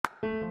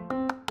Just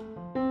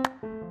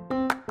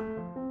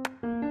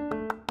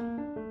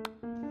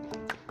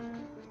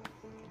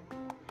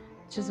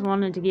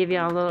wanted to give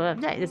y'all a little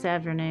update this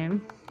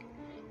afternoon.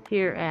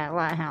 Here at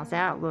Lighthouse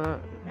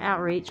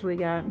Outreach, we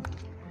got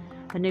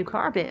a new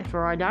carpet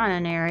for our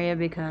dining area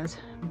because,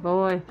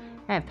 boy,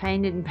 I have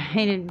painted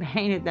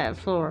that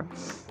floor,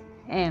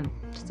 and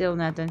still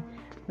nothing.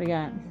 We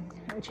got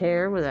a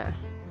chair with a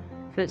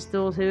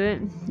footstool to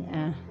it.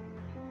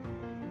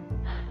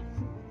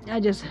 I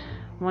just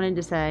wanted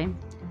to say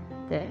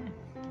that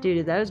due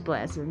to those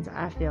blessings,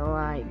 I feel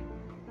like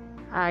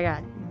I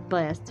got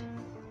blessed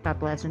by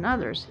blessing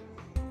others.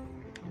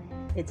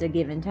 It's a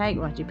give and take.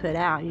 What you put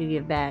out, you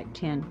give back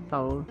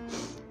tenfold.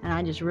 And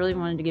I just really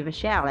wanted to give a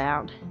shout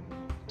out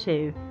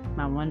to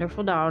my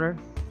wonderful daughter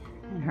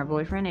and her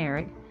boyfriend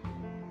Eric,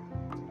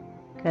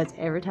 because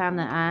every time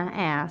that I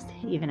asked,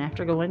 even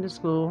after going to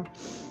school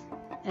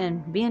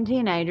and being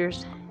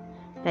teenagers,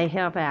 they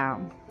help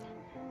out.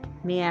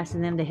 Me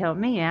asking them to help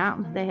me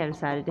out, they have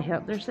decided to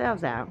help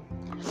themselves out,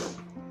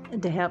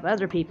 to help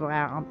other people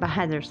out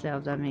by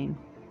themselves, I mean.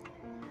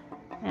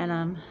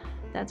 And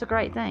that's a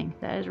great thing.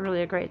 That is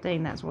really a great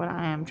thing. That's what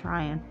I am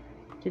trying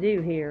to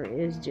do here,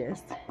 is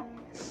just,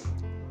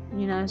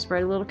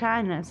 spread a little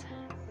kindness.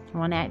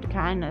 One act of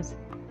kindness,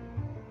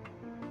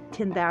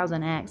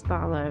 10,000 acts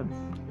follow.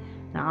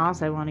 And I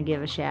also want to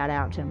give a shout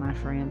out to my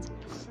friends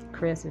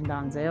Chris and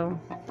Donzel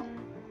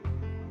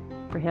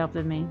for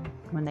helping me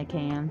when they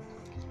can,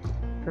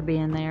 for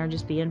being there,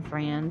 just being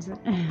friends.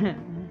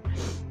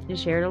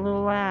 Just shared a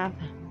little laugh,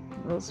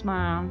 a little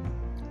smile,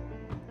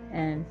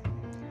 and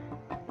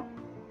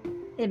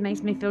it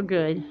makes me feel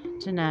good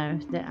to know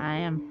that I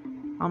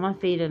am on my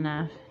feet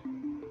enough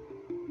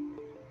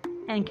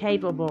and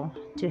capable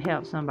to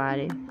help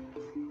somebody.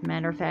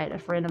 Matter of fact, a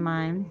friend of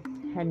mine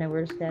had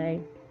nowhere to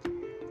stay,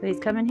 so he's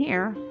coming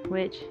here,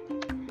 which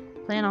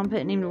I plan on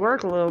putting him to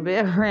work a little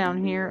bit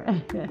around here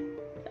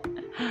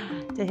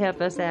to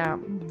help us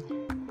out.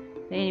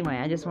 But anyway,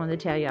 I just wanted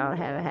to tell y'all to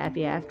have a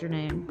happy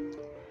afternoon.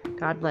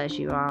 God bless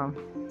you all.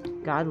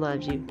 God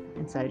loves you,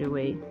 and so do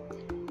we.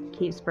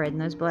 Keep spreading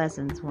those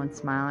blessings one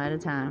smile at a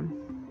time.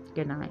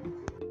 Good night.